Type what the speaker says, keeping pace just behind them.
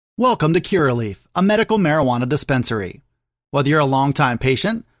Welcome to Curaleaf, a medical marijuana dispensary. Whether you're a longtime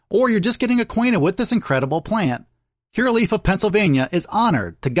patient or you're just getting acquainted with this incredible plant, Curaleaf of Pennsylvania is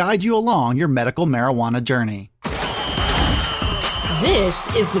honored to guide you along your medical marijuana journey.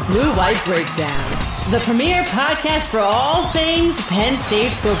 This is the Blue White Breakdown, the premier podcast for all things Penn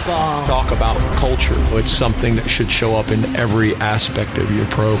State football. Talk about culture. It's something that should show up in every aspect of your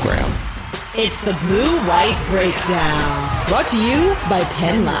program. It's the Blue White Breakdown, brought to you by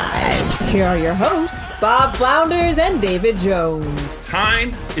Penn Live. Here are your hosts, Bob Flounders and David Jones. Time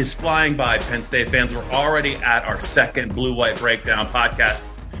is flying by, Penn State fans. We're already at our second Blue White Breakdown podcast.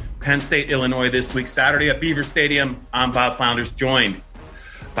 Penn State, Illinois this week, Saturday at Beaver Stadium. I'm Bob Flounders, joined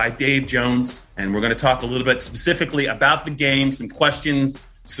by Dave Jones, and we're going to talk a little bit specifically about the game, some questions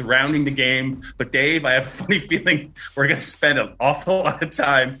surrounding the game. But Dave, I have a funny feeling we're going to spend an awful lot of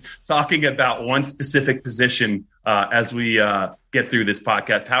time talking about one specific position as we get through this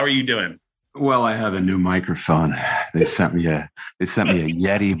podcast. How are you doing? Well, I have a new microphone. They sent me a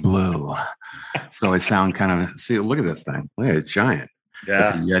Yeti Blue, so I sound kind of. See, look at this thing. Look at it, it's giant. Yeah,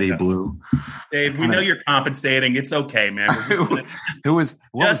 it's a Yeti Blue. Dave, we know you're compensating. It's okay, man. What was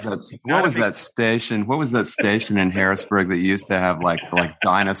that station? What was that station in Harrisburg that used to have like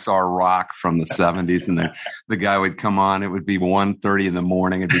dinosaur rock from the 70s? And the guy would come on. It would be 1:30 in the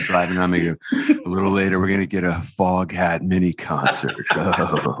morning. I'd be driving on. A little later, we're going to get a Fog Hat mini concert.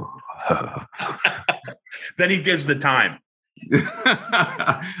 Then he gives the time.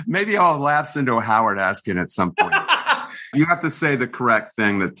 Maybe I'll lapse into a Howard asking at some point. You have to say the correct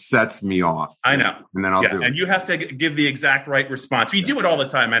thing that sets me off. I know. And then I'll do it. And you have to give the exact right response. We do it all the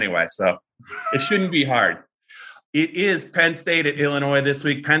time anyway, so it shouldn't be hard. It is Penn State at Illinois this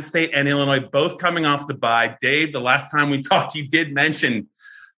week. Penn State and Illinois both coming off the bye. Dave, the last time we talked, you did mention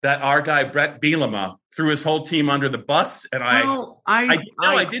that our guy, Brett Bielema, threw his whole team under the bus. And I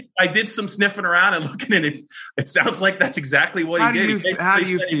did some sniffing around and looking at it. It sounds like that's exactly what he did. How do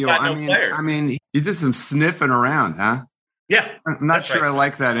you feel? I mean, you did some sniffing around, huh? Yeah. I'm not sure I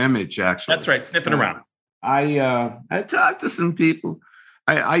like that image, actually. That's right. Sniffing around. I talked to some people.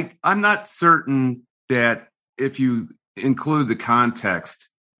 I'm not certain that if you include the context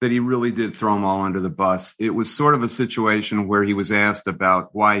that he really did throw them all under the bus. It was sort of a situation where he was asked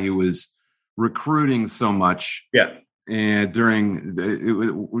about why he was recruiting so much. Yeah. And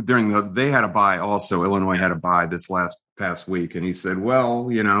they had a bye also. Illinois had a bye this past week. And he said, well,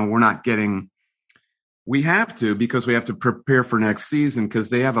 we're not getting. We have to because we have to prepare for next season because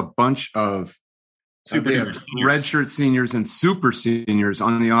they have a bunch of redshirt seniors and super seniors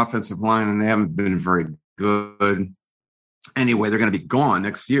on the offensive line, and they haven't been very good. Anyway, they're going to be gone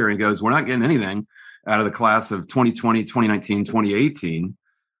next year. And he goes, we're not getting anything out of the class of 2020, 2019, 2018,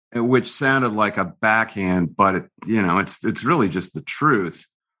 which sounded like a backhand, but it's really just the truth.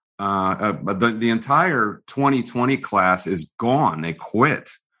 But the entire 2020 class is gone. They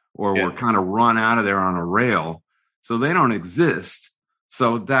quit. Or were kind of run out of there on a rail. So they don't exist.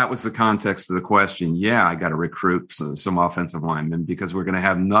 So that was the context of the question. Yeah, I got to recruit some offensive linemen because we're going to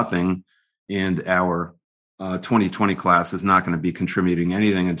have nothing, and our 2020 class is not going to be contributing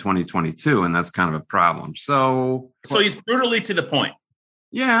anything in 2022, and that's kind of a problem. So he's brutally to the point.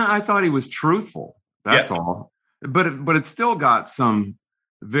 Yeah, I thought he was truthful. That's all. But it still got some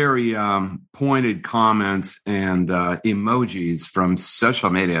very pointed comments and emojis from social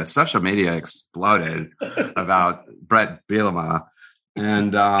media. Social media exploded about Brett Bielema.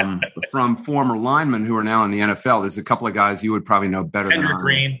 And from former linemen who are now in the NFL, there's a couple of guys you would probably know better than I.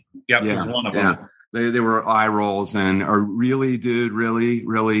 Green. Was one of them. They were eye rolls and are really, dude,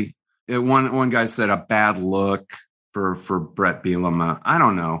 really. One guy said a bad look for Brett Bielema. I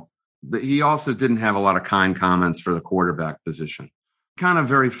don't know. He also didn't have a lot of kind comments for the quarterback position. Kind of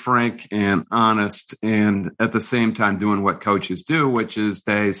very frank and honest, and at the same time doing what coaches do, which is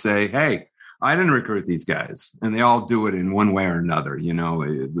they say, hey, I didn't recruit these guys. And they all do it in one way or another,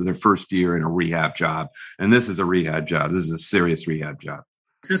 their first year in a rehab job. And this is a rehab job. This is a serious rehab job.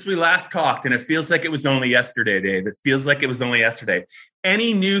 Since we last talked, and it feels like it was only yesterday, Dave. It feels like it was only yesterday.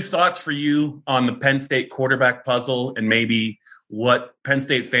 Any new thoughts for you on the Penn State quarterback puzzle and maybe what Penn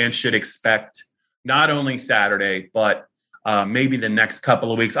State fans should expect, not only Saturday, but maybe the next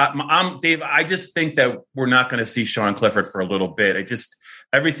couple of weeks? Dave, I just think that we're not going to see Sean Clifford for a little bit.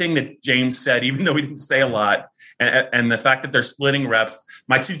 Everything that James said, even though he didn't say a lot, and the fact that they're splitting reps,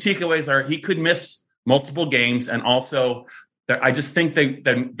 my two takeaways are he could miss multiple games, and also I just think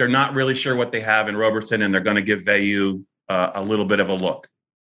they're not really sure what they have in Roberson, and they're going to give Veyu a little bit of a look.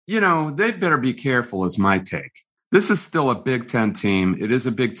 They better be careful is my take. This is still a Big Ten team. It is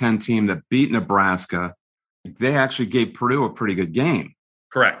a Big Ten team that beat Nebraska. They actually gave Purdue a pretty good game.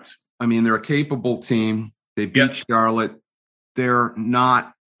 Correct. I mean, they're a capable team. They beat Charlotte. They're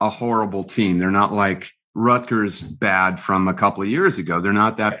not a horrible team. They're not like Rutgers bad from a couple of years ago. They're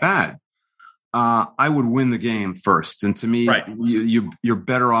not that bad. I would win the game first. And to me, you're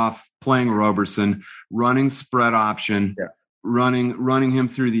better off playing Roberson, running spread option, running him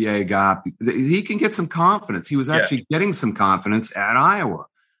through the A gap. He can get some confidence. He was actually getting some confidence at Iowa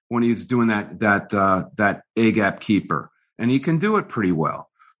when he was doing that A gap keeper. And he can do it pretty well.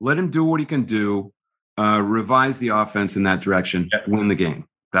 Let him do what he can do. Revise the offense in that direction. Win the game.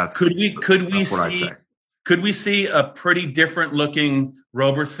 Could we see a pretty different looking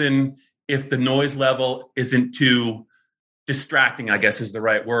Roberson if the noise level isn't too distracting, I guess is the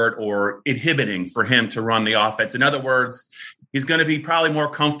right word, or inhibiting for him to run the offense? In other words, he's going to be probably more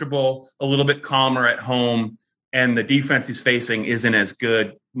comfortable, a little bit calmer at home, and the defense he's facing isn't as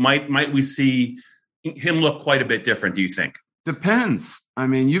good. Might we see him look quite a bit different, do you think? Depends. I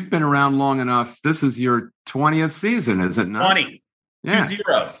mean, you've been around long enough. This is your 20th season, is it not? 20. Yeah. 2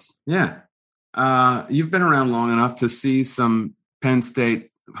 zeros. Yeah. You've been around long enough to see some Penn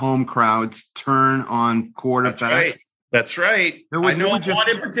State home crowds turn on quarterbacks. That's right. I know one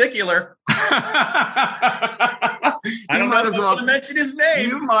in particular. I don't know if I want to mention his name.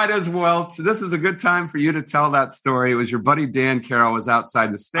 You might as well. This is a good time for you to tell that story. It was your buddy Dan Carroll was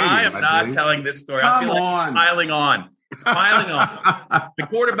outside the stadium. I am not telling this story. I feel like it's piling on. It's piling on. The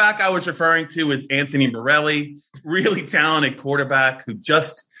quarterback I was referring to is Anthony Morelli, really talented quarterback who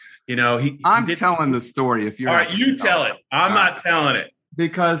just, I'm telling the story. If you're all right, you tell it. I'm not telling it.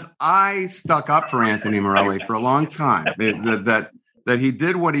 Because I stuck up for Anthony Morelli for a long time. That he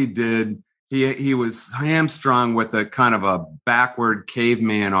did what he did. He was hamstrung with a kind of a backward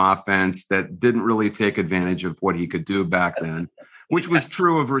caveman offense that didn't really take advantage of what he could do back then, which was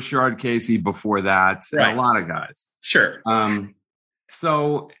true of Rashard Casey before that, and a lot of guys. Sure.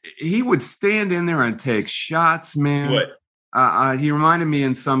 So he would stand in there and take shots, man. He reminded me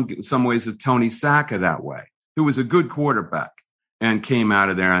in some ways of Tony Sacca that way, who was a good quarterback and came out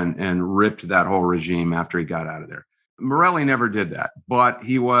of there and ripped that whole regime after he got out of there. Morelli never did that, but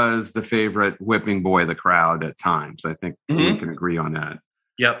he was the favorite whipping boy of the crowd at times. I think we can agree on that.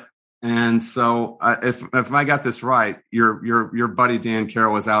 Yep. And so, if I got this right, your buddy Dan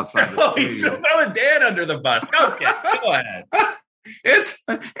Carroll was outside. You're throwing Dan under the bus. Okay, go ahead.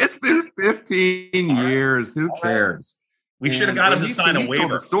 It's been 15 years. Who cares? We should have got him to sign a waiver. He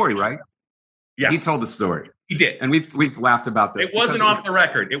told the story, right? Yeah, he told the story. He did, and we've laughed about this. It wasn't off the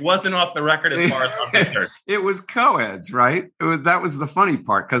record. It wasn't off the record as far as I'm concerned. It was co-eds, right? That was the funny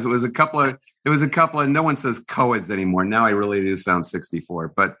part because it was a couple of. No one says co-eds anymore. Now I really do sound 64,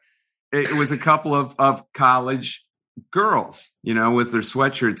 but it was a couple of college girls, with their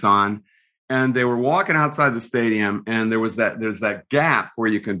sweatshirts on, and they were walking outside the stadium, and there's that gap where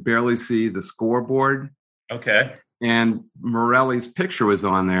you can barely see the scoreboard. Okay. And Morelli's picture was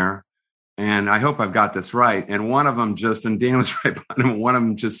on there. And I hope I've got this right. And one of them and Dan was right behind him, one of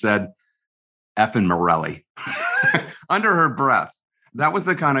them just said, effing Morelli, under her breath. That was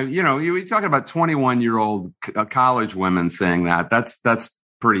the kind of, you're talking about 21-year-old college women saying that. That's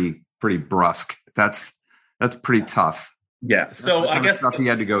pretty brusque. That's pretty tough. Yeah. So I guess stuff he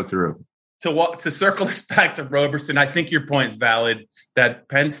had to go through. To circle this back to Roberson, I think your point is valid that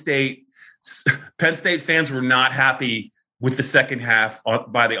Penn State fans were not happy with the second half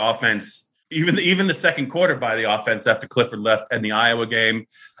by the offense, even the second quarter by the offense after Clifford left and the Iowa game.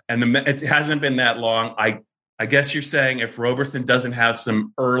 And it hasn't been that long. I guess you're saying if Roberson doesn't have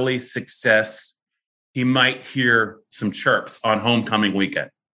some early success, he might hear some chirps on homecoming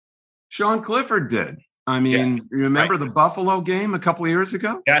weekend. Sean Clifford did. I mean, you remember the Buffalo game a couple of years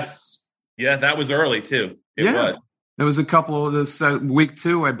ago? Yes. Yeah, that was early too. It was. There was a couple of this week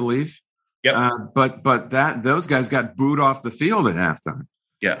 2, I believe. Yep. But those guys got booed off the field at halftime.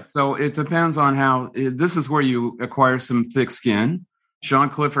 Yeah. So it depends on how. This is where you acquire some thick skin. Sean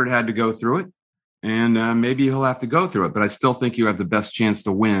Clifford had to go through it, and maybe he'll have to go through it. But I still think you have the best chance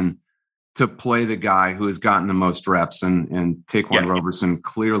to win to play the guy who has gotten the most reps. And Ta'Quan Roberson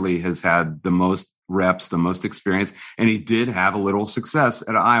clearly has had the most reps, the most experience, and he did have a little success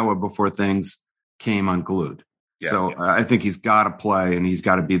at Iowa before things came unglued. I think he's got to play, and he's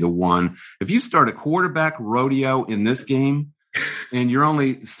got to be the one. If you start a quarterback rodeo in this game, and you're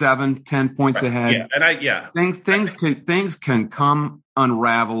only 7-10 points ahead, things can come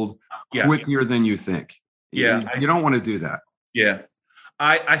unraveled quicker than you think. You don't want to do that. Yeah,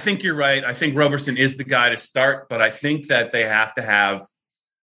 I think you're right. I think Roberson is the guy to start, but I think that they have to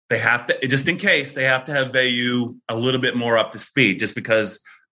just in case they have to have Veilleux a little bit more up to speed, just because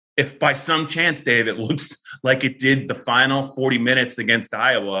if by some chance, Dave, it looks like it did the final 40 minutes against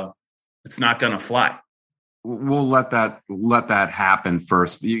Iowa, it's not going to fly. We'll let that happen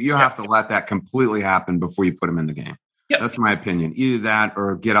first. You have to let that completely happen before you put him in the game. Yep. That's my opinion. Either that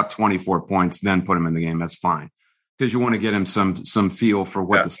or get up 24 points, then put him in the game. That's fine, because you want to get him some feel for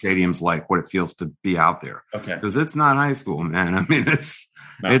what the stadium's like, what it feels to be out there. Okay, because it's not high school, man. I mean,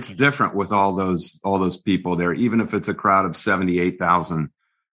 it's different with all those people there. Even if it's a crowd of 78,000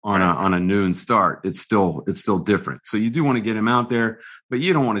 on a noon start, it's still different. So you do want to get him out there, but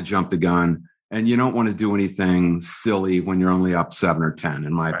you don't want to jump the gun. And you don't want to do anything silly when you're only up 7 or 10,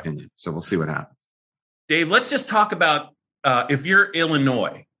 in my opinion. So we'll see what happens. Dave, let's just talk about if you're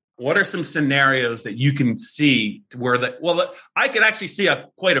Illinois, what are some scenarios that you can see where I could actually see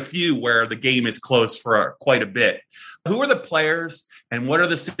quite a few where the game is close for quite a bit. Who are the players and what are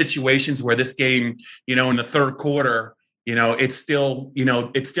the situations where this game, in the third quarter, it's still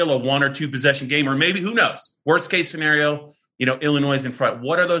a 1 or 2 possession game, or maybe, who knows, worst case scenario, Illinois is in front.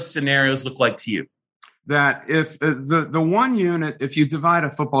 What are those scenarios look like to you? That if the one unit, if you divide a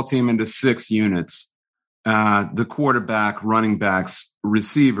football team into 6 units, the quarterback, running backs,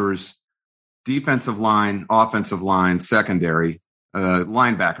 receivers, defensive line, offensive line, secondary,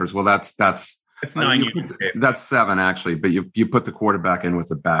 linebackers. Well, that's 9 units. That's 7 actually, but you put the quarterback in with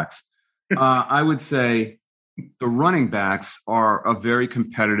the backs. I would say the running backs are a very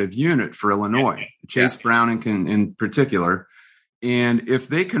competitive unit for Illinois. Chase Brown in particular. And if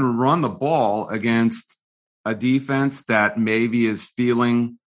they can run the ball against a defense that maybe is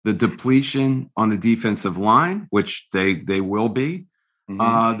feeling the depletion on the defensive line, which they will be,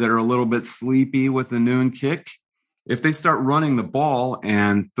 that are a little bit sleepy with the noon kick, if they start running the ball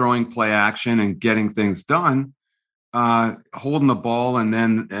and throwing play action and getting things done, holding the ball, and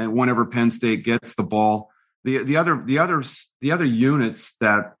then whenever Penn State gets the ball, the other units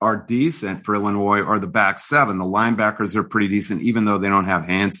that are decent for Illinois are the back 7. The linebackers are pretty decent, even though they don't have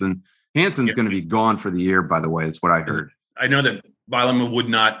Hansen. Hansen's going to be gone for the year, by the way, is what I heard. I know that Bielema would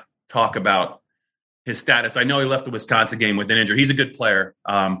not talk about his status. I know he left the Wisconsin game with an injury. He's a good player,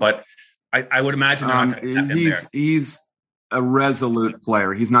 but I would imagine they're not going to have him there. He's a resolute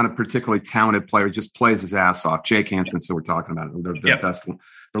player. He's not a particularly talented player. He just plays his ass off. Jake Hansen's who we're talking about. They're best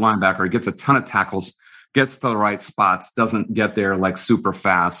linebacker. He gets a ton of tackles, gets to the right spots, doesn't get there like super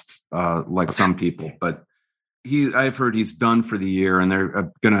fast like some people. But I've heard he's done for the year, and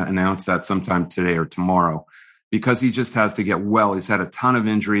they're going to announce that sometime today or tomorrow, because he just has to get well. He's had a ton of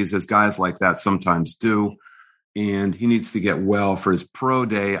injuries, as guys like that sometimes do, and he needs to get well for his pro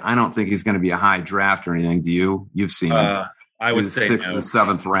day. I don't think he's going to be a high draft or anything. Do you? You've seen him. I would say 6th and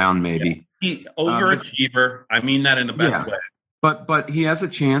 7th round, maybe. Yeah. He overachiever. I mean that in the best way. But he has a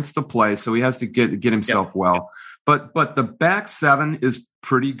chance to play, so he has to get himself well. But the back 7 is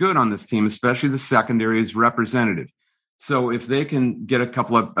pretty good on this team, especially the secondary is representative. So if they can get a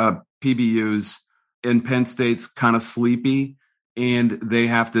couple of PBUs, and Penn State's kind of sleepy, and they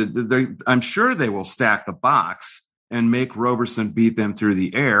have to, I'm sure they will stack the box and make Roberson beat them through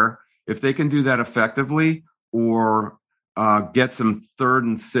the air. If they can do that effectively, or get some 3rd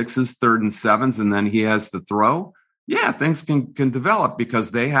and 6s, 3rd and 7s, and then he has to throw, things can develop, because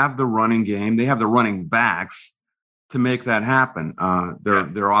they have the running game. They have the running backs to make that happen.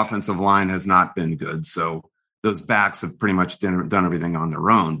 Their offensive line has not been good, so those backs have pretty much done everything on their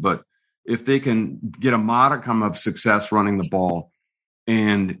own. But if they can get a modicum of success running the ball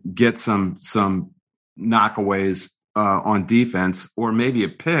and get some knockaways on defense, or maybe a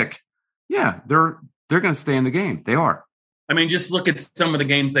pick, they're going to stay in the game. They are. I mean, just look at some of the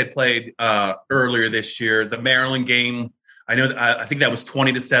games they played earlier this year. The Maryland game, I think that was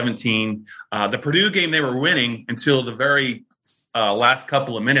 20-17. The Purdue game, they were winning until the very last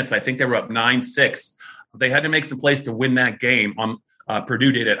couple of minutes. I think they were up 9-6. They had to make some plays to win that game.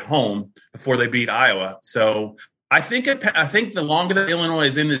 Purdue did at home before they beat Iowa. So I think the longer that Illinois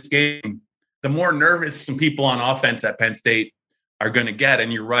is in this game, the more nervous some people on offense at Penn State are going to get.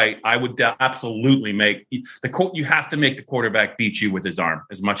 And you're right. I would absolutely you have to make the quarterback beat you with his arm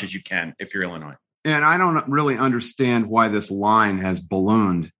as much as you can if you're Illinois. And I don't really understand why this line has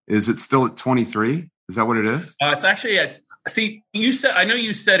ballooned. Is it still at 23? Is that what it is? It's actually I know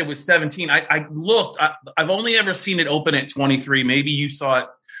you said it was 17. I looked. I've only ever seen it open at 23. Maybe you saw it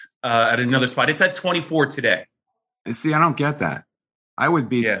at another spot. It's at 24 today. See, I don't get that. I would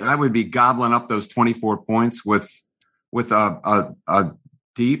be gobbling up those 24 points with a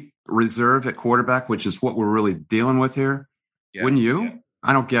deep reserve at quarterback, which is what we're really dealing with here. Yeah. Wouldn't you? Yeah.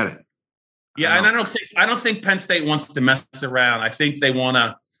 I don't get it. Yeah, and I don't think Penn State wants to mess around. I think they want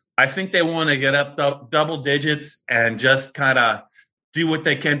to get up double digits and just kind of do what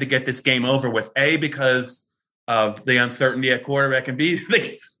they can to get this game over with. A, because of the uncertainty at quarterback, and B,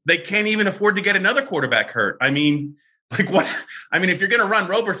 they can't even afford to get another quarterback hurt. I mean, like what? I mean, if you're going to run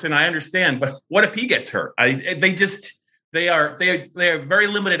Roberson, I understand, but what if he gets hurt? They are very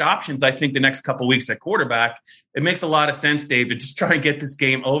limited options. I think the next couple of weeks at quarterback, it makes a lot of sense, Dave, to just try and get this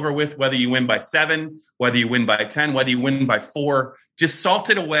game over with. Whether you win by 7, whether you win by 10, whether you win by 4, just salt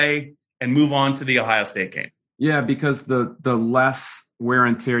it away and move on to the Ohio State game. Yeah, because the less wear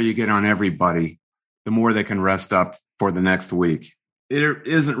and tear you get on everybody, the more they can rest up for the next week. It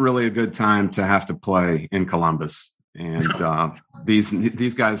isn't really a good time to have to play in Columbus. And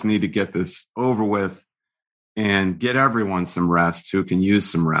these guys need to get this over with and get everyone some rest who can use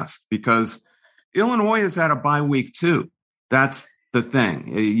some rest, because Illinois is at a bye week too. That's the thing.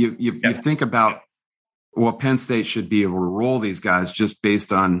 You think about, well, Penn State should be able to roll these guys just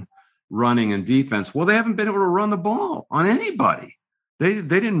based on running and defense. Well, they haven't been able to run the ball on anybody. They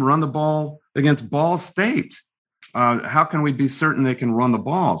didn't run the ball against Ball State. How can we be certain they can run the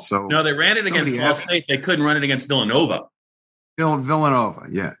ball? So no, they ran it against Ball State. They couldn't run it against Villanova. Villanova,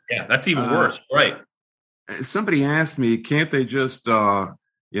 yeah. Yeah, that's even worse, right? Somebody asked me, can't they just run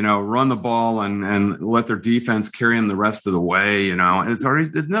the ball and let their defense carry them the rest of the way? It's already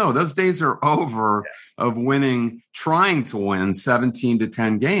no. Those days are over of winning, trying to win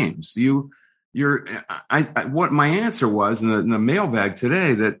 17-10 games. What my answer was in the mailbag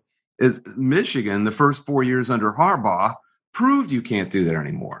today, that is Michigan, the first 4 years under Harbaugh, proved you can't do that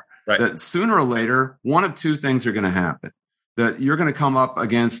anymore. Right. That sooner or later, one of two things are going to happen. That you're going to come up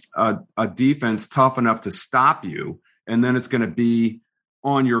against a defense tough enough to stop you, and then it's going to be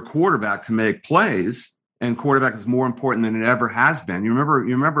on your quarterback to make plays. And quarterback is more important than it ever has been. You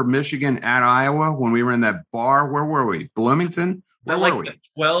remember Michigan at Iowa when we were in that bar? Where were we? Bloomington? Is that like the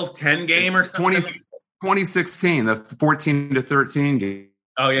 12-10 game or something? 2016, the 14-13 game.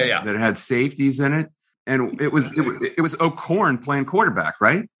 Oh yeah. That had safeties in it, and it was O'Korn playing quarterback,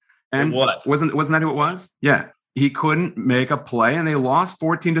 right? And wasn't that who it was? Yeah. He couldn't make a play, and they lost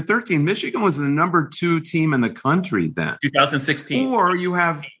 14-13. Michigan was the number 2 team in the country then. 2016. Or you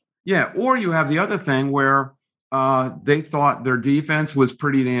have the other thing where they thought their defense was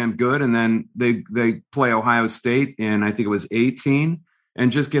pretty damn good, and then they play Ohio State in, I think it was 18,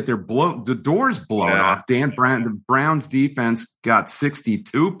 and just get the doors blown off. The Browns defense got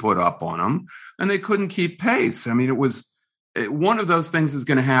 62 put up on them, and they couldn't keep pace. I mean, one of those things is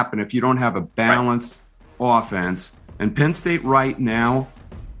going to happen if you don't have a balanced offense, and Penn State right now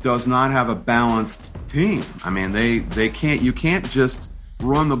does not have a balanced team. I mean, you can't just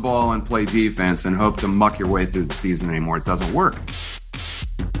run the ball and play defense and hope to muck your way through the season anymore. It doesn't work.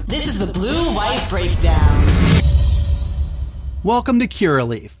 This is the Blue-White Breakdown. Welcome to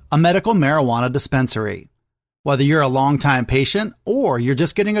Curaleaf, a medical marijuana dispensary. Whether you're a longtime patient or you're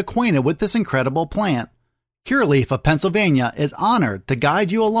just getting acquainted with this incredible plant, Curaleaf of Pennsylvania is honored to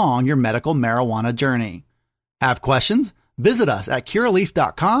guide you along your medical marijuana journey. Have questions? Visit us at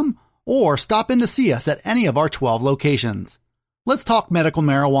curaleaf.com or stop in to see us at any of our 12 locations. Let's talk medical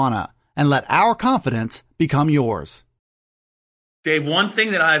marijuana and let our confidence become yours. Dave, one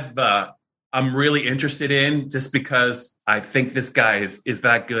thing that I'm really interested in, just because I think this guy is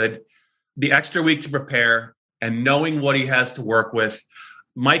that good, the extra week to prepare and knowing what he has to work with.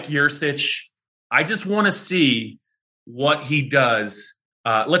 Mike Yurcich, I just want to see what he does.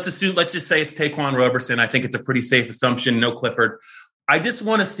 Let's just say it's Ta'Quan Roberson. I think it's a pretty safe assumption. No Clifford. I just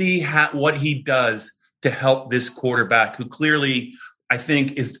want to see what he does to help this quarterback, who clearly I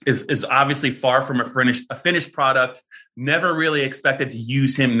think is obviously far from a finished product. Never really expected to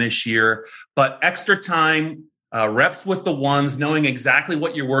use him this year, but extra time, reps with the ones, knowing exactly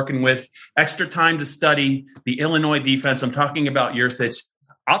what you're working with, extra time to study the Illinois defense. I'm talking about Yurcich.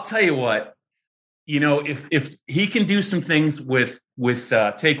 I'll tell you what. If he can do some things with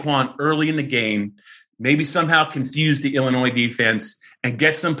Ta'Quan early in the game, maybe somehow confuse the Illinois defense and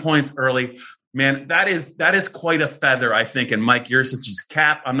get some points early, man, that is quite a feather, I think, in Mike Yurcich's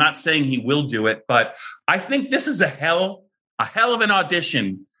cap. I'm not saying he will do it, but I think this is a hell of an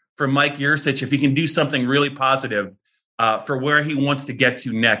audition for Mike Yurcich if he can do something really positive for where he wants to get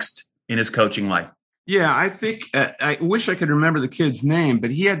to next in his coaching life. Yeah, I think I wish I could remember the kid's name,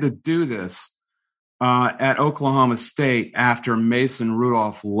 but he had to do this at Oklahoma State after Mason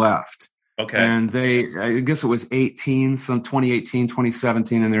Rudolph left. Okay. And I guess it was 2018,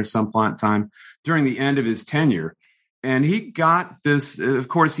 2017, and there's some time during the end of his tenure. And he got this, of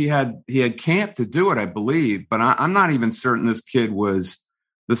course, he had camp to do it, I believe, but I'm not even certain this kid was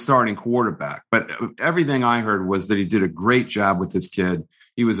the starting quarterback. But everything I heard was that he did a great job with this kid.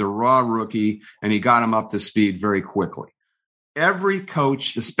 He was a raw rookie, and he got him up to speed very quickly. every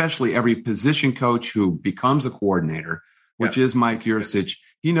coach, especially every position coach who becomes a coordinator, which is Mike Yurcich,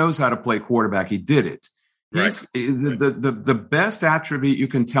 he knows how to play quarterback. He did it. Right. The best attribute you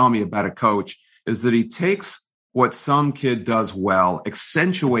can tell me about a coach is that he takes what some kid does well,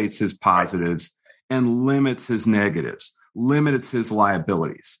 accentuates his positives, and limits his negatives, limits his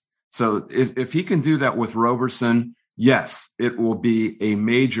liabilities. So if he can do that with Roberson, yes, it will be a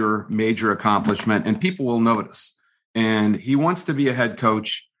major, major accomplishment, and people will notice. And he wants to be a head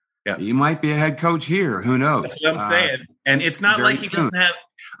coach. Yeah. He might be a head coach here. Who knows? That's what I'm saying. And it's not like he doesn't have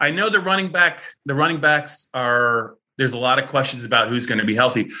 – I know the running backs are – there's a lot of questions about who's going to be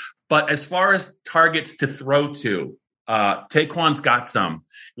healthy. But as far as targets to throw to, Ta'Quan's got some.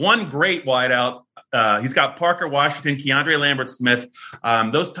 One great wideout. He's got Parker Washington, Keandre Lambert-Smith.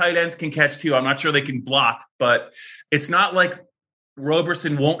 Those tight ends can catch too. I'm not sure they can block, but it's not like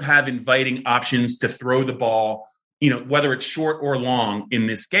Roberson won't have inviting options to throw the ball, whether it's short or long in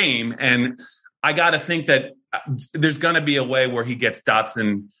this game. And I got to think that there's going to be a way where he gets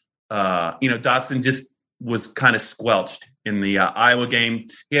Dotson. Dotson just was kind of squelched in the Iowa game.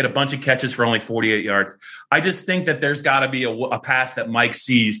 He had a bunch of catches for only 48 yards. I just think that there's got to be a path that Mike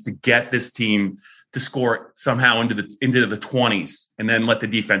sees to get this team to score somehow into the 20s and then let the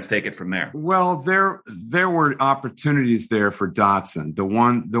defense take it from there. Well, there were opportunities there for Dotson. The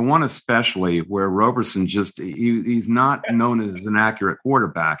one especially where Roberson he's not known as an accurate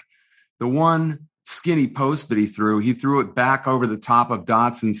quarterback. The one skinny post that he threw it back over the top of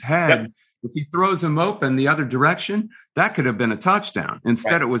Dotson's head. Yep. If he throws him open the other direction, that could have been a touchdown.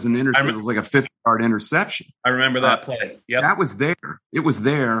 Instead, It was an interception. It was like a 50-yard interception. I remember that play. Yep. That was there. It was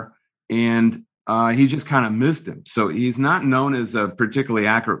there, and he just kind of missed him. So he's not known as a particularly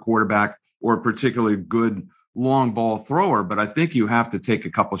accurate quarterback or a particularly good long ball thrower, but I think you have to take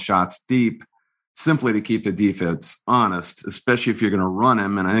a couple shots deep simply to keep the defense honest, especially if you're going to run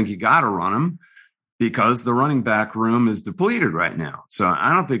him, and I think you got to run him, because the running back room is depleted right now. So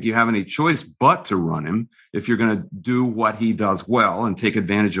I don't think you have any choice but to run him if you're going to do what he does well and take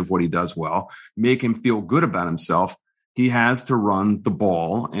advantage of what he does well, make him feel good about himself. He has to run the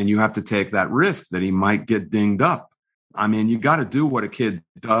ball, and you have to take that risk that he might get dinged up. I mean, you got to do what a kid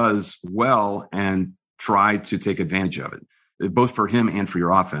does well and try to take advantage of it, both for him and for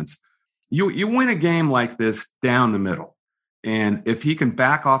your offense. You win a game like this down the middle, and if he can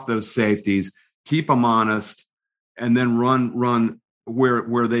back off those safeties, keep them honest, and then run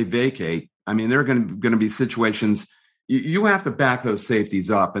where they vacate. I mean, there are going to be situations you have to back those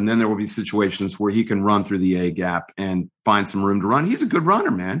safeties up, and then there will be situations where he can run through the A gap and find some room to run. He's a good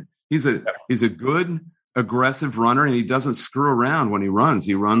runner, man. He's a good aggressive runner, and he doesn't screw around when he runs.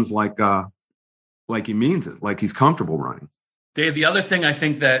 He runs like he means it, like he's comfortable running. Dave, the other thing I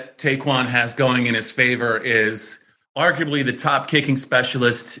think that Ta'Quan has going in his favor is arguably the top kicking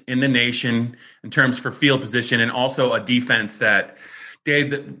specialist in the nation in terms for field position, and also a defense that,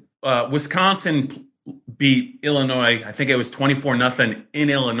 Dave, Wisconsin beat Illinois. I think it was 24-0 in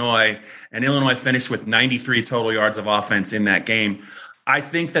Illinois, and Illinois finished with 93 total yards of offense in that game. I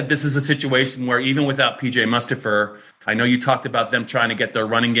think that this is a situation where even without PJ Mustipher, I know you talked about them trying to get their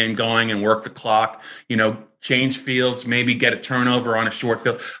running game going and work the clock, change fields, maybe get a turnover on a short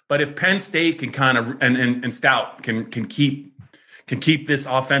field. But if Penn State can kind of and Stout can keep this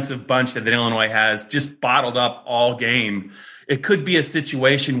offensive bunch that Illinois has just bottled up all game, it could be a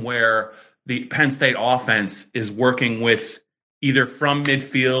situation where the Penn State offense is working with either from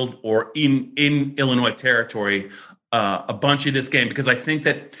midfield or in Illinois territory a bunch of this game, because I think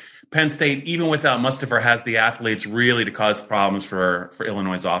that Penn State, even without Mustipher, has the athletes really to cause problems for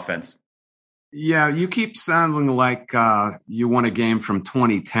Illinois' offense. Yeah, you keep sounding like you won a game from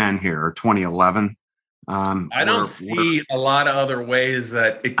 2010 here, or 2011. I don't see a lot of other ways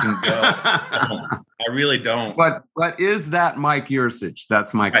that it can go. I really don't. But is that Mike Yurcich?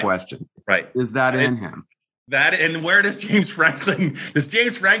 That's my question. Right. Is that in him? And where does James Franklin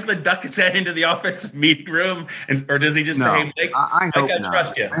duck his head into the offensive meeting room, or does he just say, "Hey, Mike, I gotta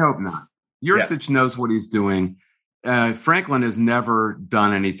trust you"? I hope not. Yurcich knows what he's doing. Franklin has never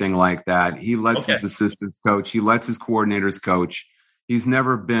done anything like that. He lets his assistants coach. He lets his coordinators coach. He's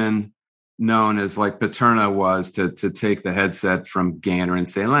never been known as like Paterno was to take the headset from Gainer and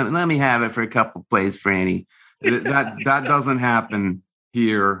say, let me have it for a couple plays, Franny. that doesn't happen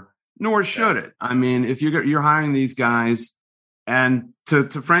here, nor should it. I mean, if you're hiring these guys, and to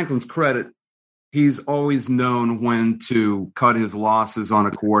Franklin's credit, he's always known when to cut his losses on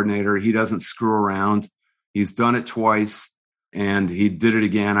a coordinator. He doesn't screw around. He's done it twice, and he did it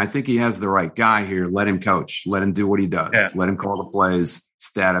again. I think he has the right guy here. Let him coach. Let him do what he does. Yeah. Let him call the plays.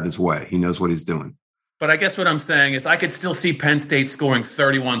 Stay out of his way. He knows what he's doing. But I guess what I'm saying is I could still see Penn State scoring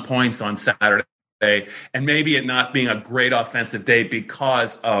 31 points on Saturday and maybe it not being a great offensive day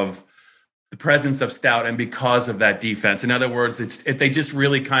because of the presence of Stout and because of that defense. In other words, they just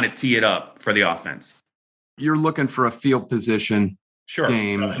really kind of tee it up for the offense. You're looking for a field position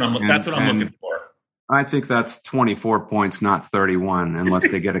game. That's what I'm looking for. I think that's 24 points, not 31, unless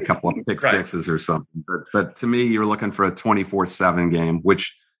they get a couple of pick Right. sixes or something. But to me, you're looking for a 24-7 game,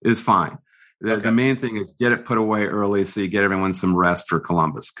 which is fine. The main thing is get it put away early so you get everyone some rest for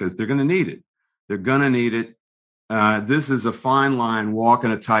Columbus because they're going to need it. They're going to need it. This is a fine line,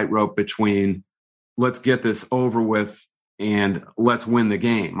 walking a tightrope between let's get this over with and let's win the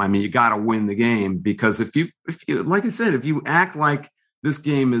game. I mean, you got to win the game because if you, like I said, if you act like this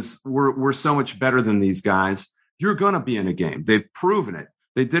game is we're so much better than these guys, you're going to be in a game. They've proven it.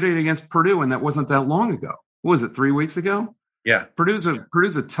 They did it against Purdue, and that wasn't that long ago. What was it, 3 weeks ago? Yeah. Purdue's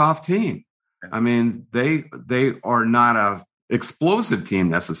a tough team. I mean, they are not a explosive team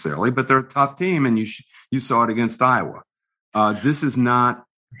necessarily, but they're a tough team, and you saw it against Iowa. This is not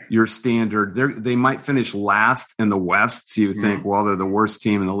your standard. They might finish last in the West, so you think, well, they're the worst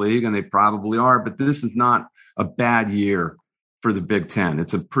team in the league, and they probably are, but this is not a bad year for the Big Ten.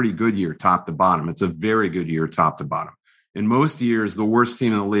 It's a pretty good year top to bottom. It's a very good year top to bottom. In most years, the worst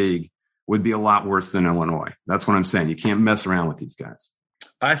team in the league would be a lot worse than Illinois. That's what I'm saying. You can't mess around with these guys.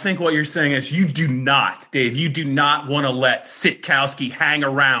 I think what you're saying is you do not want to let Sitkowski hang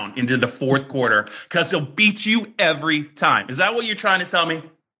around into the fourth quarter because he'll beat you every time. Is that what you're trying to tell me?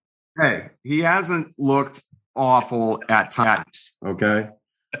 Hey, he hasn't looked awful at times, okay?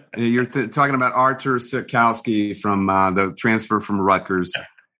 You're talking about Artur Sitkowski from the transfer from Rutgers.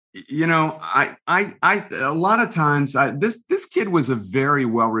 You know, I a lot of times this kid was a very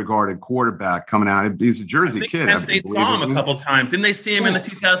well-regarded quarterback coming out. He's a Jersey kid. Penn State saw him a couple times. Didn't they see him in the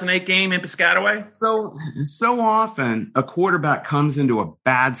 2008 game in Piscataway? So often a quarterback comes into a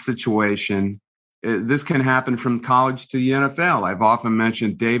bad situation. This can happen from college to the NFL. I've often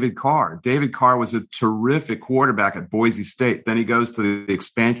mentioned David Carr. David Carr was a terrific quarterback at Boise State. Then he goes to the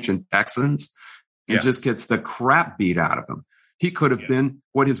expansion Texans and just gets the crap beat out of him. He could have been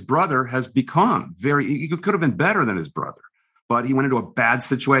what his brother has become. He could have been better than his brother, but he went into a bad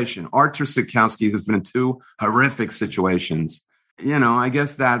situation. Artur Sitkowski has been in two horrific situations. You know, I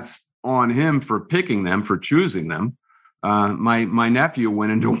guess that's on him for picking them, for choosing them. My nephew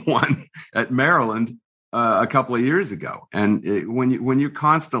went into one at Maryland a couple of years ago. And when you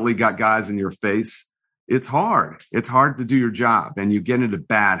constantly got guys in your face, it's hard. It's hard to do your job and you get into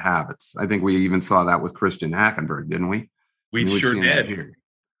bad habits. I think we even saw that with Christian Hackenberg, didn't we? We sure did.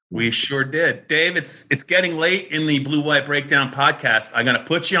 We sure did. Dave, it's getting late in the Blue White Breakdown podcast. I'm going to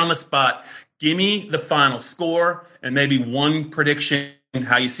put you on the spot. Give me the final score and maybe one prediction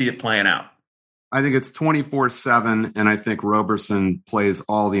how you see it playing out. I think it's 24-7, and I think Roberson plays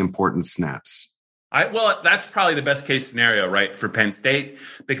all the important snaps. Well, that's probably the best case scenario, right, for Penn State,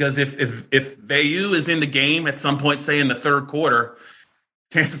 because if VU is in the game at some point, say in the third quarter,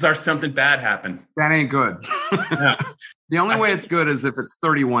 chances are something bad happened. That ain't good. Yeah. The only way it's good is if it's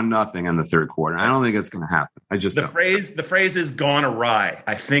 31-0 in the third quarter. I don't think it's going to happen. The phrase is gone awry.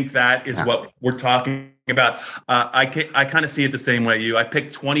 I think that is what we're talking about. I kind of see it the same way you. I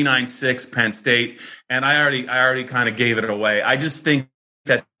picked 29-6 Penn State, and I already kind of gave it away. I just think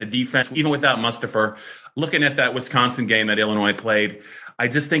that the defense, even without Mustafa, looking at that Wisconsin game that Illinois played, I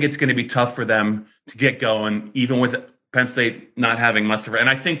just think it's going to be tough for them to get going, even with Penn State not having Mustafa. And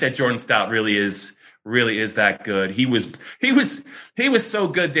I think that Jordan Stout really is that good. He was so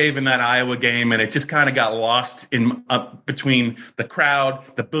good, Dave, in that Iowa game, and it just kind of got lost in between the crowd,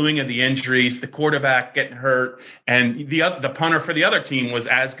 the booing of the injuries, the quarterback getting hurt, and the punter for the other team was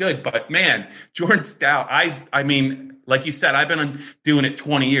as good. But man, Jordan Stout, I mean, like you said, I've been doing it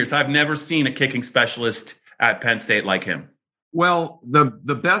 20 years. I've never seen a kicking specialist at Penn State like him. Well,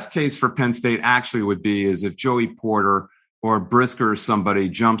 the best case for Penn State actually would be is if Joey Porter or Brisker or somebody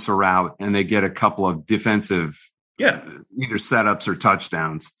jumps a route and they get a couple of defensive either setups or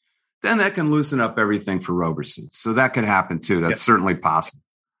touchdowns, then that can loosen up everything for Roberson. So that could happen too. That's certainly possible.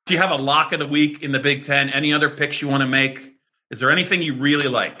 Do you have a lock of the week in the Big Ten? Any other picks you want to make? Is there anything you really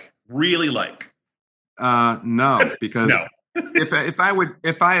like? No, because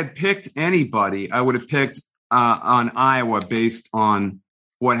if I had picked anybody, I would have picked on Iowa based on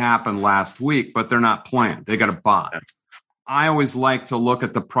what happened last week, but they're not playing. They got a bye. I always like to look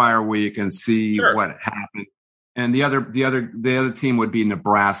at the prior week and see what happened. And the other team would be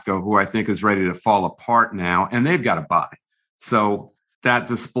Nebraska, who I think is ready to fall apart now, and they've got a bye. So that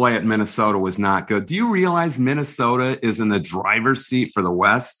display at Minnesota was not good. Do you realize Minnesota is in the driver's seat for the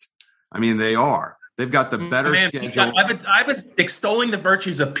West? I mean, they are. They've got the better schedule. I've been extolling the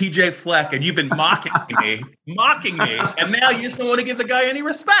virtues of PJ Fleck, and you've been mocking me, and now you just don't want to give the guy any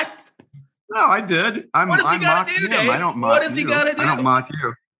respect. No, I did. I'm mocking him. I don't mock you. What does he got to do? I don't mock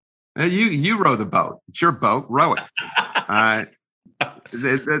you. You row the boat. It's your boat. Row it.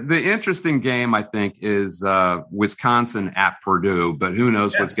 The interesting game, I think, is Wisconsin at Purdue, but who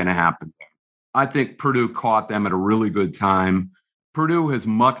knows what's going to happen. I think Purdue caught them at a really good time. Purdue has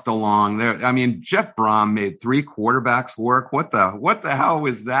mucked along there. I mean, Jeff Brom made 3 quarterbacks work. What the hell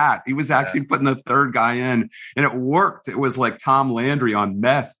was that? He was actually putting the third guy in, and it worked. It was like Tom Landry on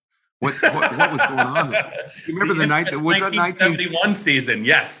meth. What was going on there? You remember the night that was that 1971 season?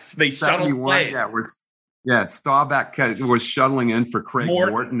 Yes, they shuttled plays. Staubach was shuttling in for Craig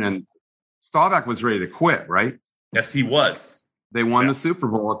Morton, and Staubach was ready to quit. Right? Yes, he was. They won the Super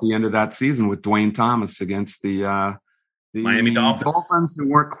Bowl at the end of that season with Dwayne Thomas against the Miami Dolphins, who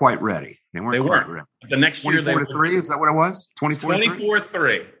weren't quite ready. They weren't quite ready. The next year, 24-3. Is that what it was?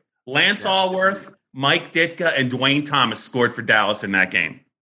 24-3. Lance Allworth, Mike Ditka, and Dwayne Thomas scored for Dallas in that game.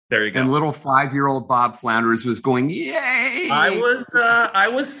 There you go. And little 5-year-old Bob Flounders was going, "Yay!" I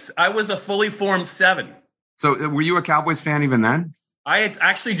was a fully formed 7. So, were you a Cowboys fan even then? I had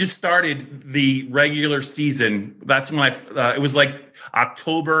actually just started the regular season. That's when it was like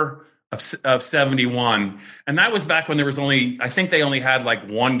October of 71. And that was back when there was I think they only had like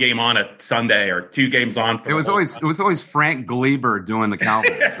 1 game on a Sunday or 2 games on. It was always Frank Gleber doing the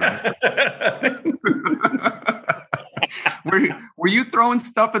Cowboys, right? Were you throwing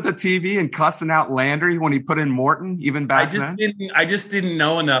stuff at the TV and cussing out Landry when he put in Morton even back then? I just didn't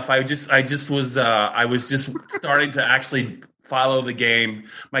know enough. I was just starting to actually follow the game.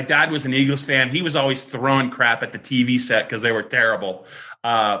 My dad was an Eagles fan. He was always throwing crap at the TV set because they were terrible.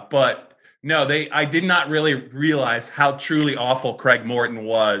 But no, I did not really realize how truly awful Craig Morton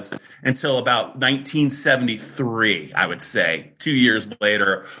was until about 1973, I would say, 2 years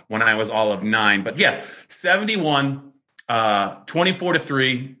later when I was all of 9. But yeah, 71,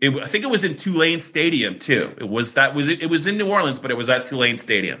 24-3. I think it was in Tulane Stadium too. It was in New Orleans, but it was at Tulane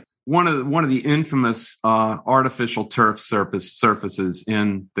Stadium. One of the infamous artificial turf surfaces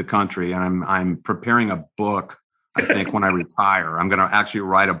in the country, and I'm preparing a book. I think when I retire, I'm going to actually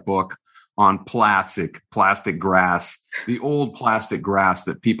write a book on plastic grass, the old plastic grass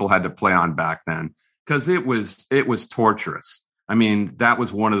that people had to play on back then, because it was torturous. I mean, that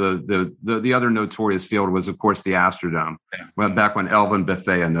was one of the other notorious field was, of course, the Astrodome. Well, back when Elvin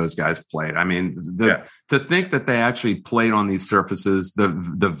Bethea and those guys played. I mean, to think that they actually played on these surfaces,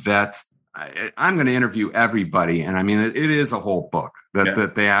 the vet. I'm going to interview everybody, and I mean, it is a whole book that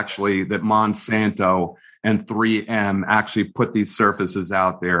Monsanto and 3M actually put these surfaces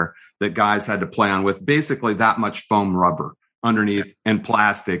out there that guys had to play on with basically that much foam rubber underneath and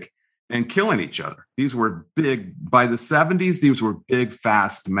plastic. And killing each other. These were big. By the 70s, these were big,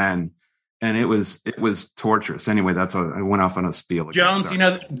 fast men, and it was torturous. Anyway, I went off on a spiel again. Jones,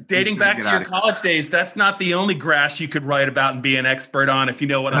 dating back to your college days, that's not the only grass you could write about and be an expert on. If you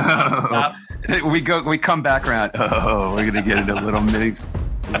know what I'm talking about. We come back around. Oh, we're gonna get into little minis.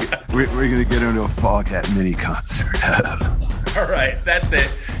 We're gonna get into a Foghat mini concert. All right, that's it.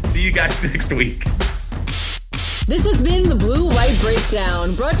 See you guys next week. This has been the Blue White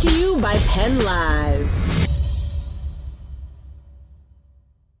Breakdown, brought to you by Penn Live.